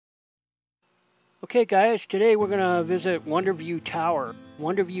Okay guys, today we're going to visit Wonderview Tower.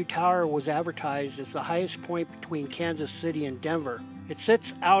 Wonderview Tower was advertised as the highest point between Kansas City and Denver. It sits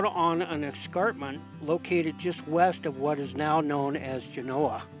out on an escarpment located just west of what is now known as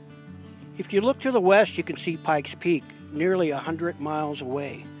Genoa. If you look to the west, you can see Pikes Peak, nearly 100 miles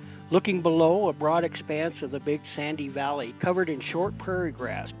away. Looking below, a broad expanse of the big sandy valley covered in short prairie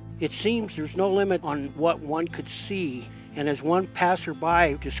grass. It seems there's no limit on what one could see, and as one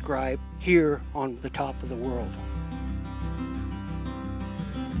passerby described, here on the top of the world.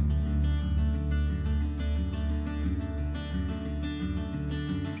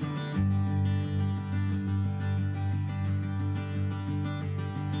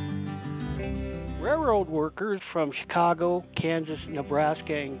 Railroad workers from Chicago, Kansas,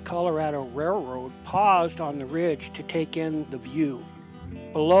 Nebraska, and Colorado Railroad paused on the ridge to take in the view.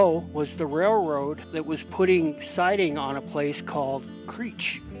 Below was the railroad that was putting siding on a place called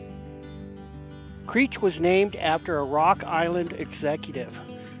Creech. Creech was named after a Rock Island executive.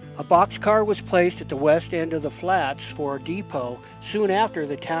 A boxcar was placed at the west end of the flats for a depot. Soon after,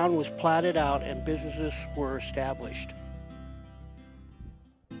 the town was platted out and businesses were established.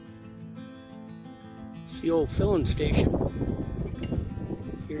 It's the old filling station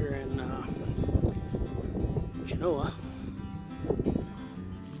here in Genoa.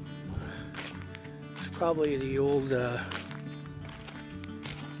 It's probably the old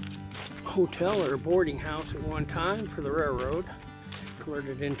hotel or boarding house at one time for the railroad.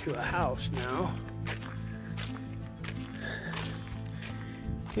 Converted into a house now.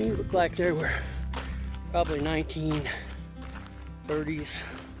 They look like they were probably 1930s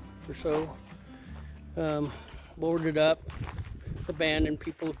or so. Boarded up, abandoned.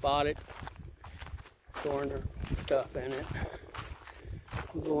 People have bought it, storing their stuff in it.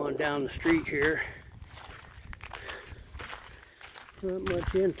 We'll go on down the street here. Not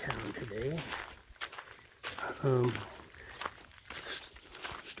much in town today.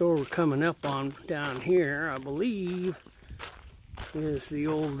 Store we're coming up on down here, I believe, is the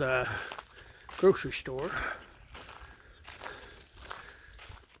old grocery store.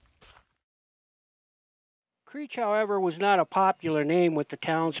 Creech, however, was not a popular name with the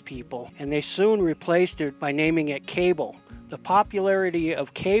townspeople, and they soon replaced it by naming it Cable. The popularity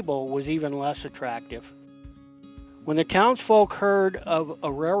of Cable was even less attractive. When the townsfolk heard of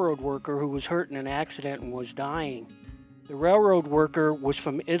a railroad worker who was hurt in an accident and was dying, the railroad worker was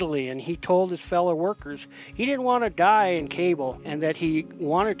from Italy, and he told his fellow workers he didn't want to die in Cable and that he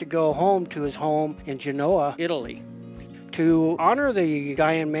wanted to go home to his home in Genoa, Italy. To honor the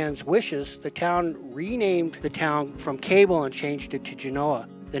dying man's wishes, the town renamed the town from Cable and changed it to Genoa.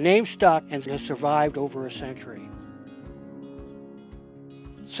 The name stuck and has survived over a century.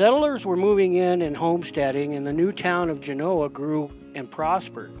 Settlers were moving in and homesteading, and the new town of Genoa grew and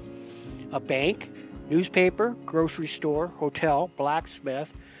prospered. A bank, newspaper, grocery store, hotel, blacksmith,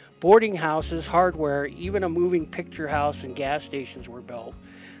 boarding houses, hardware, even a moving picture house and gas stations were built.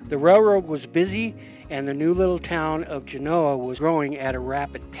 The railroad was busy, and the new little town of Genoa was growing at a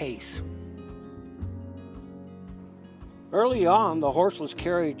rapid pace. Early on, the horseless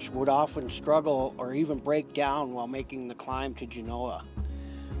carriage would often struggle or even break down while making the climb to Genoa,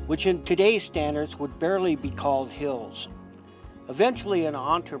 which in today's standards would barely be called hills. Eventually, an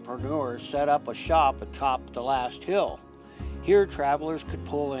entrepreneur set up a shop atop the last hill. Here, travelers could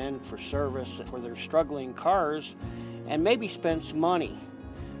pull in for service for their struggling cars and maybe spend some money.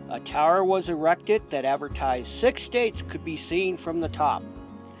 A tower was erected that advertised 6 states could be seen from the top.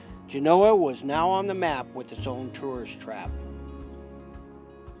 Genoa was now on the map with its own tourist trap.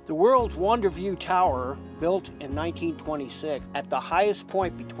 The world's Wonderview Tower, built in 1926 at the highest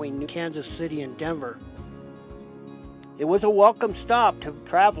point between Kansas City and Denver. It was a welcome stop to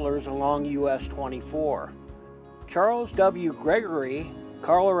travelers along US 24. Charles W. Gregory,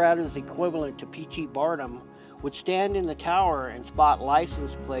 Colorado's equivalent to P.T. Barnum, would stand in the tower and spot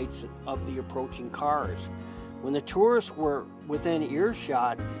license plates of the approaching cars. When the tourists were within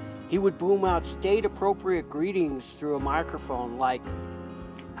earshot, he would boom out state-appropriate greetings through a microphone like,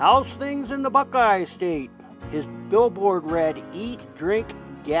 "How's things in the Buckeye State?" His billboard read, "Eat, drink,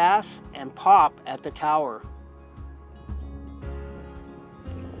 gas, and pop at the tower."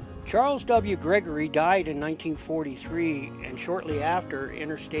 Charles W. Gregory died in 1943, and shortly after,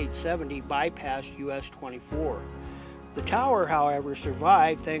 Interstate 70 bypassed US 24. The tower, however,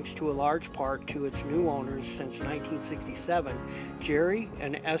 survived thanks to a large part to its new owners since 1967, Jerry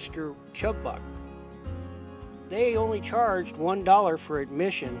and Esther Chubbuck. They only charged $1 for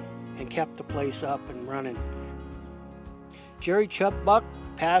admission and kept the place up and running. Jerry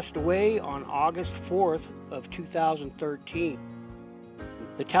passed away on August 4th of 2013.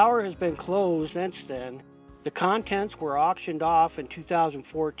 The tower has been closed since then. The contents were auctioned off in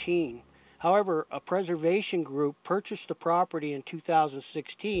 2014. However, a preservation group purchased the property in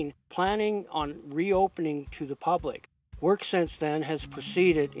 2016, planning on reopening to the public. Work since then has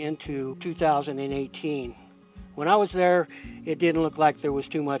proceeded into 2018. When I was there, it didn't look like there was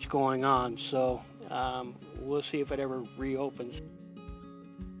too much going on, so we'll see if it ever reopens.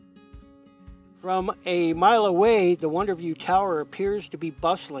 From a mile away, the Wonderview Tower appears to be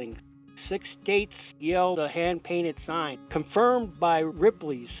bustling. 6 states yelled a hand-painted sign, confirmed by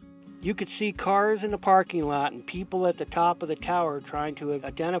Ripley's. You could see cars in the parking lot and people at the top of the tower trying to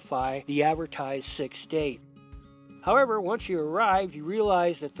identify the advertised 6 states. However, once you arrived, you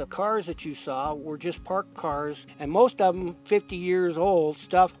realized that the cars that you saw were just parked cars, and most of them 50 years old,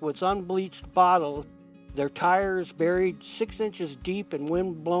 stuffed with unbleached bottles, their tires buried 6 inches deep in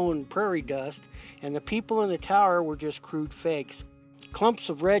wind-blown prairie dust, and the people in the tower were just crude fakes. Clumps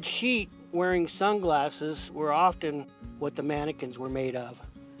of red sheet wearing sunglasses were often what the mannequins were made of.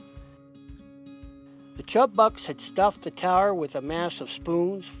 The Chubbucks had stuffed the tower with a mass of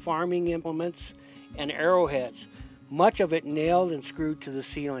spoons, farming implements, and arrowheads, much of it nailed and screwed to the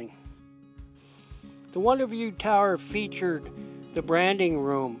ceiling. The Wonderview Tower featured the branding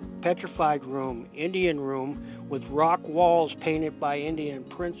room, petrified room, Indian room with rock walls painted by Indian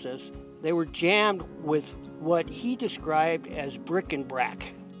princes. They were jammed with what he described as bric-a-brac.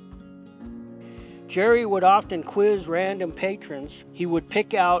 Jerry would often quiz random patrons. He would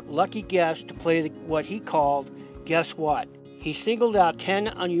pick out lucky guests to play what he called Guess What. He singled out 10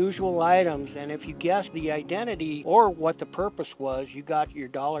 unusual items, and if you guessed the identity or what the purpose was, you got your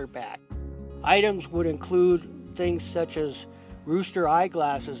dollar back. Items would include things such as rooster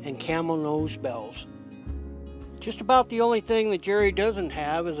eyeglasses and camel nose bells. Just about the only thing that Jerry doesn't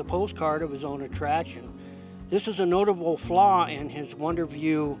have is a postcard of his own attraction. This is a notable flaw in his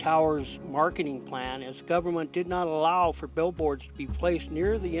Wonderview Tower's marketing plan, as government did not allow for billboards to be placed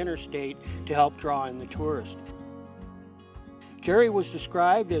near the interstate to help draw in the tourists. Jerry was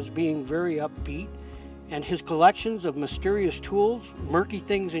described as being very upbeat, and his collections of mysterious tools, murky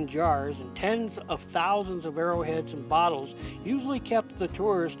things in jars, and tens of thousands of arrowheads and bottles usually kept the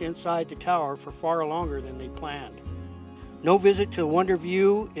tourist inside the tower for far longer than they planned. No visit to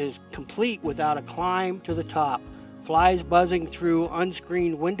Wonderview is complete without a climb to the top. Flies buzzing through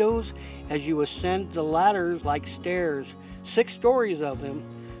unscreened windows as you ascend the ladders like stairs, 6 stories of them,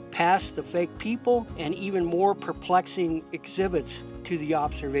 past the fake people and even more perplexing exhibits to the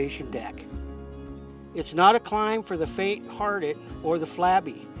observation deck. It's not a climb for the faint-hearted or the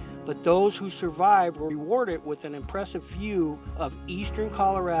flabby, but those who survived were rewarded with an impressive view of eastern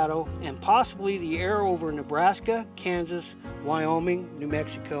Colorado and possibly the air over Nebraska, Kansas, Wyoming, New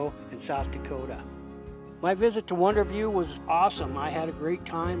Mexico, and South Dakota. My visit to Wonderview was awesome. I had a great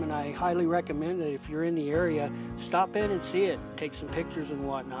time, and I highly recommend that if you're in the area, stop in and see it, take some pictures and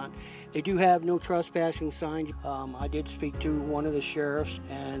whatnot. They do have no trespassing signs. I did speak to one of the sheriffs,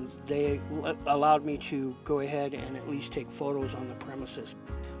 and they allowed me to go ahead and at least take photos on the premises.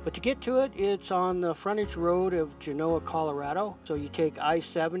 But to get to it, it's on the frontage road of Genoa, Colorado. So you take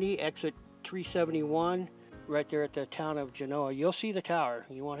I-70, exit 371, right there at the town of Genoa. You'll see the tower.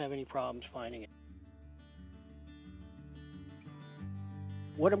 You won't have any problems finding it.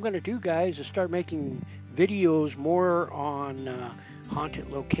 What I'm going to do, guys, is start making videos more on haunted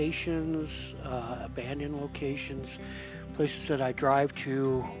locations, abandoned locations, places that I drive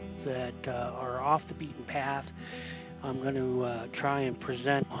to that are off the beaten path. I'm going to try and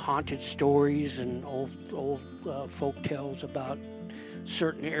present haunted stories and old folk tales about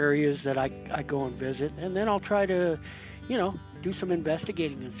certain areas that I go and visit, and then I'll try to, do some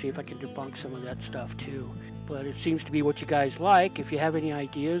investigating and see if I can debunk some of that stuff too. But it seems to be what you guys like. If you have any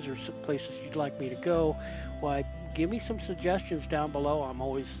ideas or some places you'd like me to go, why, give me some suggestions down below. I'm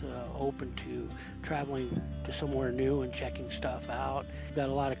always open to traveling to somewhere new and checking stuff out. Got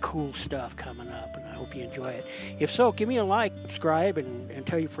a lot of cool stuff coming up, and I hope you enjoy it. If so, give me a like, subscribe, and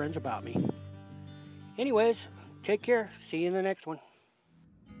tell your friends about me. Anyways, take care. See you in the next one.